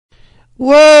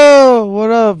Whoa!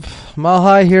 What up? Mile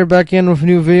High here, back in with a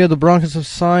new video. The Broncos have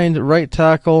signed right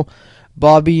tackle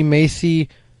Bobby Massie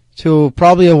to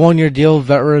probably a 1-year deal,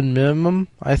 veteran minimum,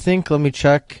 I think. Let me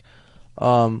check.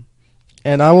 And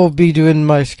I will be doing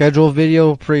my schedule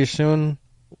video pretty soon,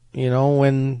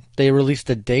 when they release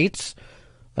the dates.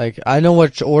 Like, I know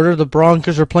which order the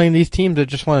Broncos are playing these teams. I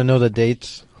just want to know the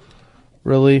dates,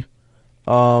 really.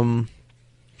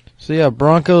 So yeah,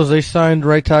 Broncos, they signed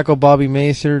right tackle Bobby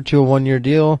Massie to a 1-year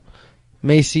deal.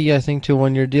 Massie, I think, to a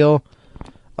 1-year deal.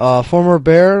 Former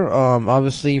Bear,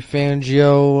 obviously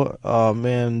Fangio,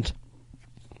 and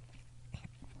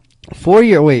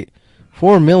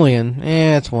 4 million.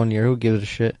 It's 1 year. Who gives a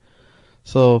shit?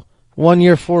 So 1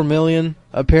 year, 4 million,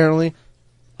 apparently.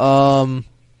 Bobby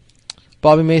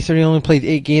Massie only played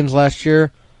 8 games last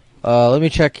year. Let me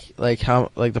check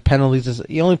the penalties.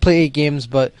 He only played 8 games,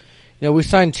 but we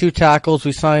signed 2 tackles.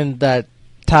 We signed that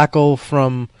tackle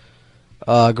from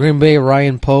Green Bay,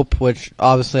 Ryan Pope, which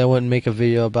obviously I wouldn't make a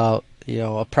video about,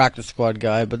 a practice squad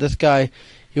guy. But this guy,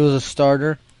 he was a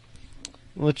starter.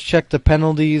 Let's check the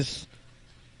penalties.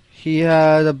 He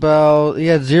had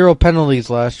 0 penalties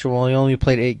last year. Well, he only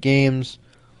played 8 games.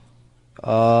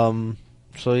 So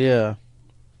yeah,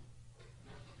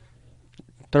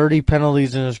 30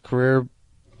 penalties in his career.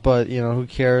 But who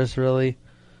cares really?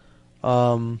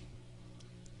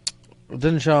 It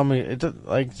didn't show me,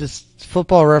 just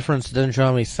Football Reference didn't show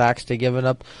how many sacks they given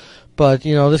up. But,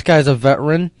 this guy's a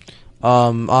veteran.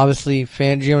 Obviously,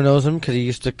 Fangio knows him because he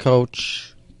used to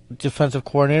coach defensive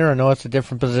coordinator. I know it's a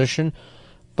different position.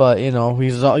 But, he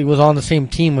was on the same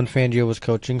team when Fangio was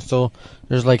coaching. So,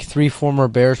 there's 3 former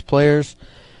Bears players.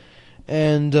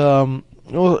 And,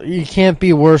 you can't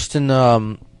be worse than,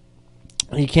 Juwan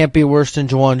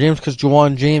James because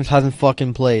Juwan James hasn't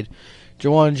fucking played.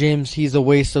 Juwan James, he's a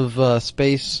waste of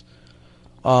space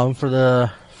for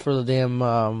the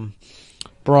damn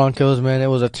Broncos, man. It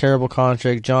was a terrible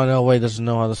contract. John Elway doesn't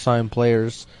know how to sign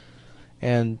players.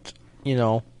 And,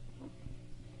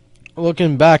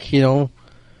 looking back,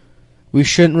 we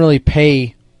shouldn't really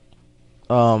pay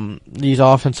these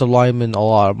offensive linemen a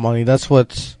lot of money. That's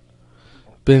what's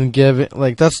been given.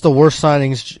 That's the worst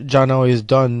signings John Elway has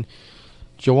done.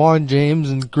 Juwan James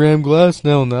and Graham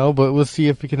Glasgow now, but we'll see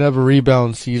if he can have a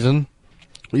rebound season.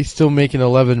 He's still making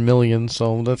 $11 million,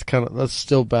 so that's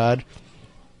still bad.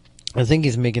 I think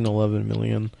he's making $11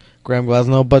 million, Graham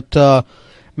Glasgow, but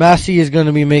Massie is going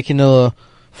to be making $4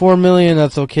 million.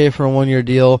 That's okay for a 1-year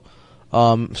deal.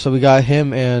 So we got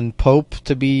him and Pope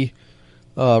to be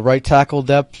right tackle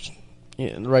depth,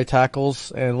 right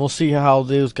tackles, and we'll see how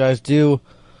those guys do.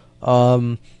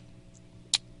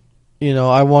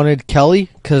 I wanted Kelly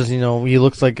because, he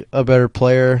looks like a better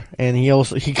player, and he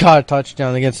got a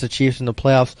touchdown against the Chiefs in the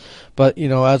playoffs. But,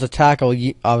 as a tackle,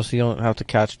 you obviously don't have to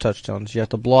catch touchdowns. You have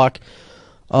to block.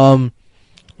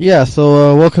 Yeah,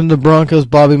 so welcome to Broncos,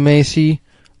 Bobby Massie.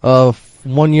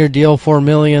 1-year deal, $4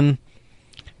 million.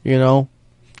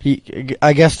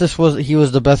 I guess he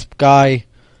was the best guy,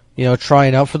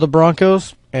 trying out for the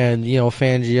Broncos. And,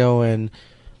 Fangio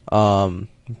and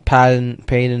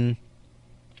Payton,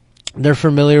 they're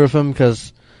familiar with him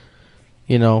because,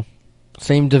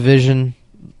 same division.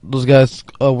 Those guys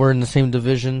were in the same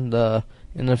division, the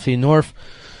NFC North.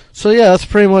 So, yeah, that's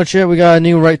pretty much it. We got a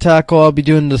new right tackle. I'll be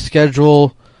doing the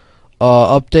schedule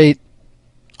update.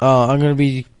 I'm going to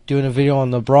be doing a video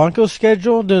on the Broncos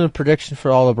schedule, doing a prediction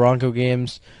for all the Bronco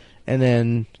games. And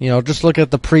then, just look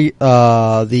at the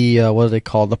what are they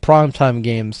called? The primetime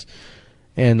games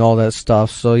and all that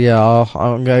stuff. So, yeah,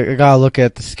 I got to look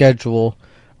at the schedule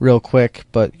real quick,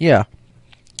 but yeah.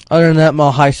 Other than that,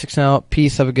 Mile High 6 out.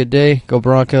 Peace. Have a good day. Go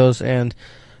Broncos. And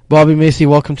Bobby Massie,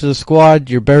 welcome to the squad.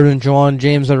 You're better than Juwan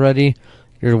James already.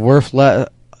 You're worth less.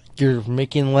 You're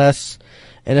making less.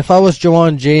 And if I was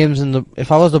Juwan James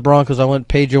if I was the Broncos, I wouldn't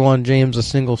pay Juwan James a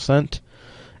single cent.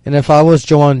 And if I was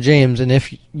Juwan James, and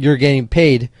if you're getting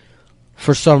paid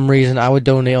for some reason, I would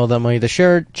donate all that money to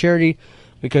charity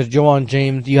because Juwan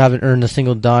James, you haven't earned a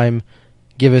single dime.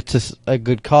 Give it to a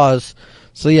good cause.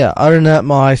 So yeah, other than that,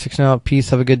 my 6 out. Peace.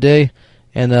 Have a good day,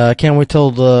 and I can't wait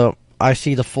till I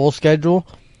see the full schedule,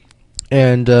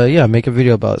 and yeah, make a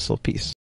video about it. So peace.